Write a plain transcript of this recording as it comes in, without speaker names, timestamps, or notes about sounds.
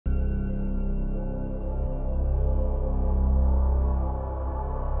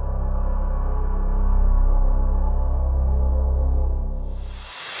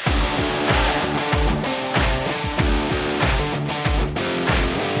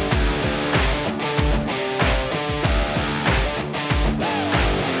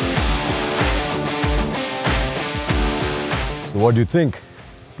what do you think?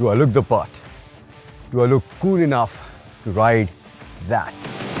 Do I look the part? Do I look cool enough to ride that?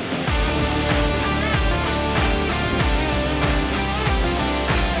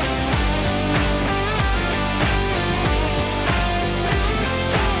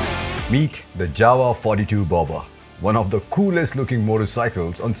 Meet the Jawa 42 Bobber, one of the coolest looking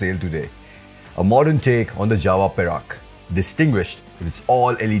motorcycles on sale today. A modern take on the Jawa Perak, distinguished with its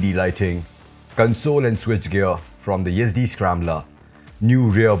all LED lighting, console and switchgear from the Yezdo Scrambler, new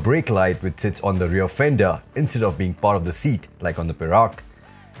rear brake light which sits on the rear fender instead of being part of the seat like on the Perak,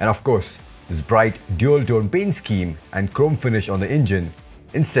 and of course this bright dual-tone paint scheme and chrome finish on the engine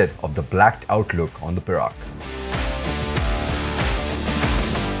instead of the blacked out look on the Perak.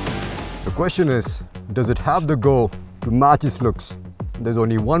 The question is, does it have the go to match its looks? There's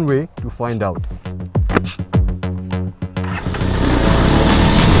only one way to find out.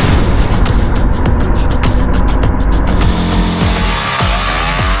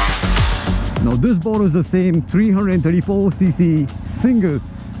 Now this borrows the same 334cc single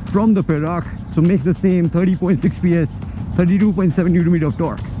from the Perak, so makes the same 30.6 PS, 32.7 Nm of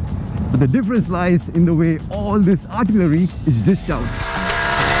torque. But the difference lies in the way all this artillery is dished out.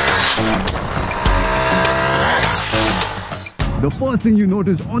 The first thing you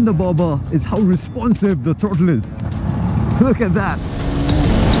notice on the Bobber is how responsive the throttle is. Look at that.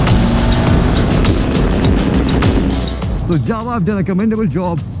 So Jawa have done a commendable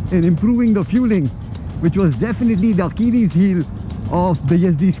job in improving the fueling, which was definitely the Achilles heel of the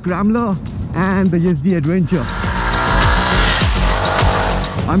Yezdo Scrambler and the Yezdo Adventure.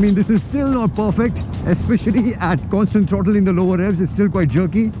 I mean, this is still not perfect, especially at constant throttle in the lower revs. It's still quite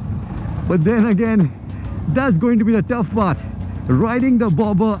jerky. But then again, that's going to be the tough part, riding the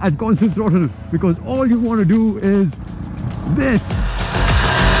Bobber at constant throttle, because all you want to do is this.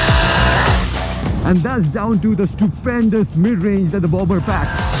 And that's down to the stupendous mid-range that the Bobber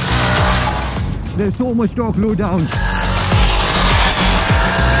packs. There's so much torque low down.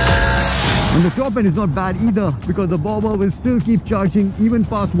 And the top end is not bad either, because the Bobber will still keep charging even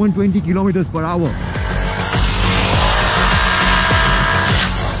past 120 kilometers per hour.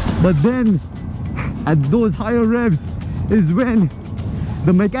 But then, at those higher revs is when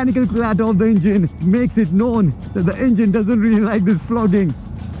the mechanical clatter of the engine makes it known that the engine doesn't really like this flogging,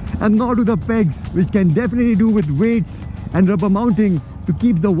 and nor do the pegs, which can definitely do with weights and rubber mounting to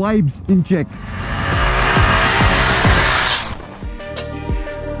keep the vibes in check.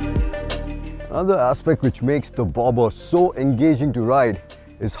 Another aspect which makes the Bobber so engaging to ride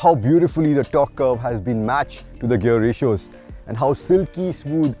is how beautifully the torque curve has been matched to the gear ratios, and how silky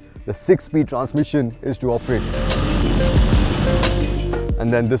smooth the 6-speed transmission is to operate.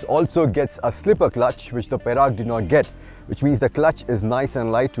 And then this also gets a slipper clutch, which the Perak did not get, which means the clutch is nice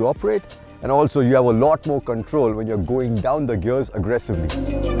and light to operate, and also you have a lot more control when you're going down the gears aggressively.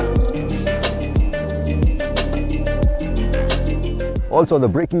 Also on the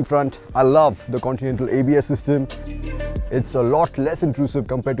braking front, I love the Continental ABS system. It's a lot less intrusive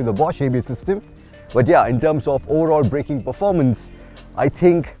compared to the Bosch ABS system. But yeah, in terms of overall braking performance, I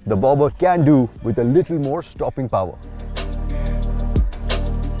think the Bobber can do with a little more stopping power.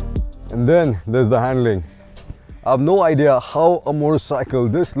 And then there's the handling. I have no idea how a motorcycle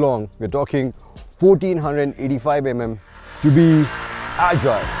this long, we're talking 1485 mm, to be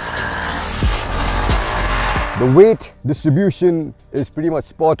agile. The weight distribution is pretty much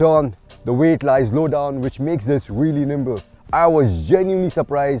spot on. The weight lies low down, which makes this really nimble. I was genuinely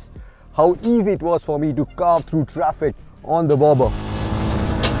surprised how easy it was for me to carve through traffic on the Bobber.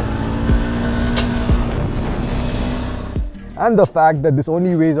 And the fact that this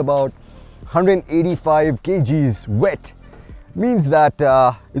only weighs about 185 kgs wet means that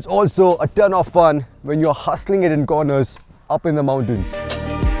it's also a ton of fun when you're hustling it in corners up in the mountains.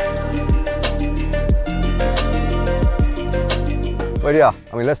 But yeah,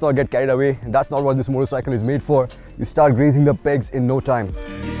 I mean, let's not get carried away. That's not what this motorcycle is made for. You start grazing the pegs in no time.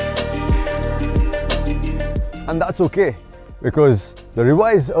 And that's okay, because the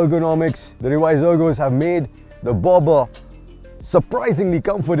revised ergonomics, the revised ergos have made the Bobber surprisingly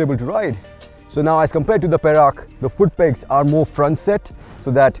comfortable to ride. So now, as compared to the Perak, the foot pegs are more front set, so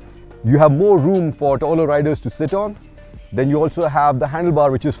that you have more room for taller riders to sit on. Then you also have the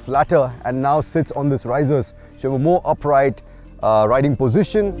handlebar, which is flatter and now sits on this risers, so you have a more upright riding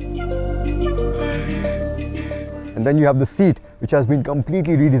position. And then you have the seat, which has been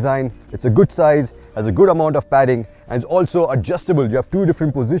completely redesigned. It's a good size, has a good amount of padding, and it's also adjustable. You have two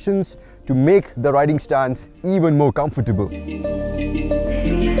different positions to make the riding stance even more comfortable.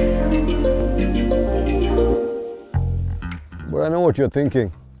 But I know what you're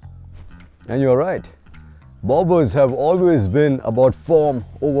thinking, and you're right. Bobbers have always been about form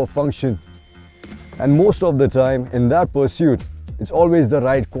over function, and most of the time in that pursuit, it's always the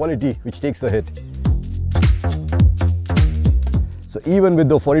ride quality which takes a hit. So even with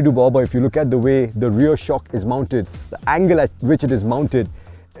the 42 bobber, if you look at the way the rear shock is mounted, the angle at which it is mounted,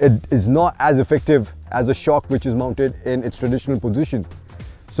 it is not as effective as a shock which is mounted in its traditional position.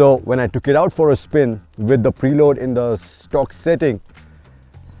 So when I took it out for a spin with the preload in the stock setting,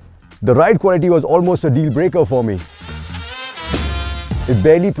 the ride quality was almost a deal breaker for me. It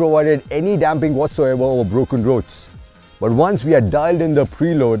barely provided any damping whatsoever over broken roads. But once we had dialed in the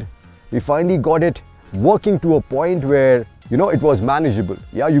preload, we finally got it working to a point where, you know, it was manageable.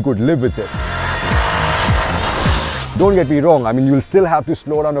 Yeah, you could live with it. Don't get me wrong, I mean, you'll still have to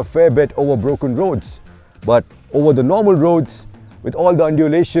slow down a fair bit over broken roads. But over the normal roads, with all the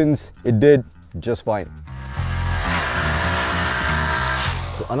undulations, it did just fine.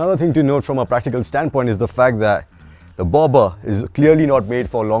 So another thing to note from a practical standpoint is the fact that the bobber is clearly not made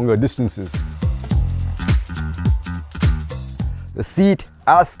for longer distances. The seat,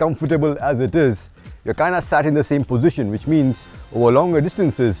 as comfortable as it is, you're kind of sat in the same position, which means over longer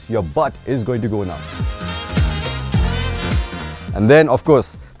distances, your butt is going to go now. And then, of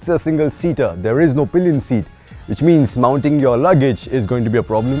course, it's a single seater. There is no pillion seat, which means mounting your luggage is going to be a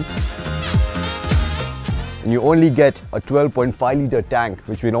problem. And you only get a 12.5 litre tank,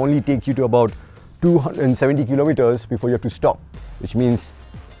 which will only take you to about 270 kilometers before you have to stop, which means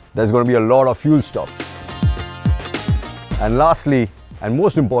there's going to be a lot of fuel stop. And lastly, and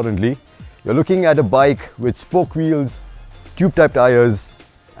most importantly, you're looking at a bike with spoke wheels, tube type tires,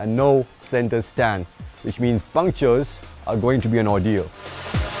 and no center stand, which means punctures are going to be an ordeal.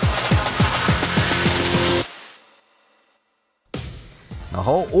 Now,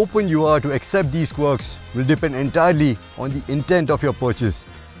 how open you are to accept these quirks will depend entirely on the intent of your purchase.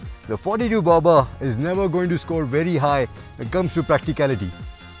 The 42 bobber is never going to score very high when it comes to practicality,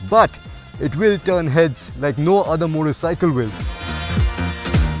 but it will turn heads like no other motorcycle will.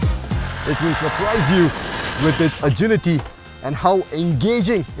 It will surprise you with its agility and how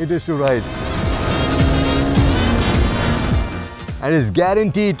engaging it is to ride. And is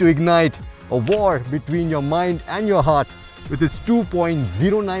guaranteed to ignite a war between your mind and your heart with its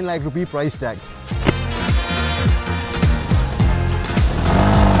 2.09 lakh rupee price tag.